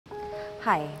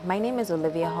Hi, my name is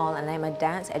Olivia Hall and I'm a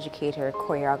dance educator,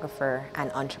 choreographer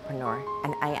and entrepreneur,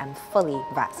 and I am fully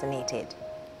vaccinated.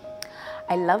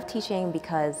 I love teaching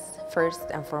because first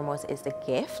and foremost is the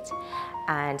gift,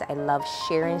 and I love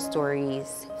sharing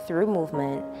stories through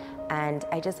movement, and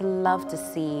I just love to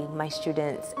see my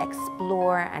students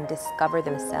explore and discover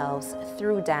themselves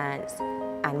through dance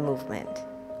and movement.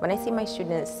 When I see my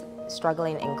students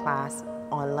struggling in class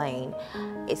online,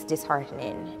 it's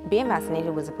disheartening. Being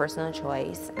vaccinated was a personal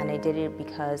choice, and I did it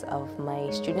because of my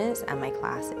students and my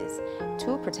classes,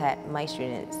 to protect my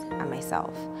students and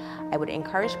myself. I would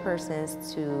encourage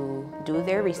persons to do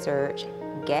their research,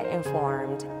 get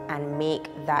informed, and make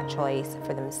that choice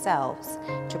for themselves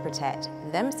to protect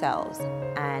themselves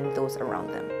and those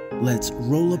around them. Let's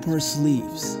roll up our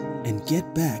sleeves and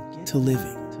get back to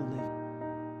living.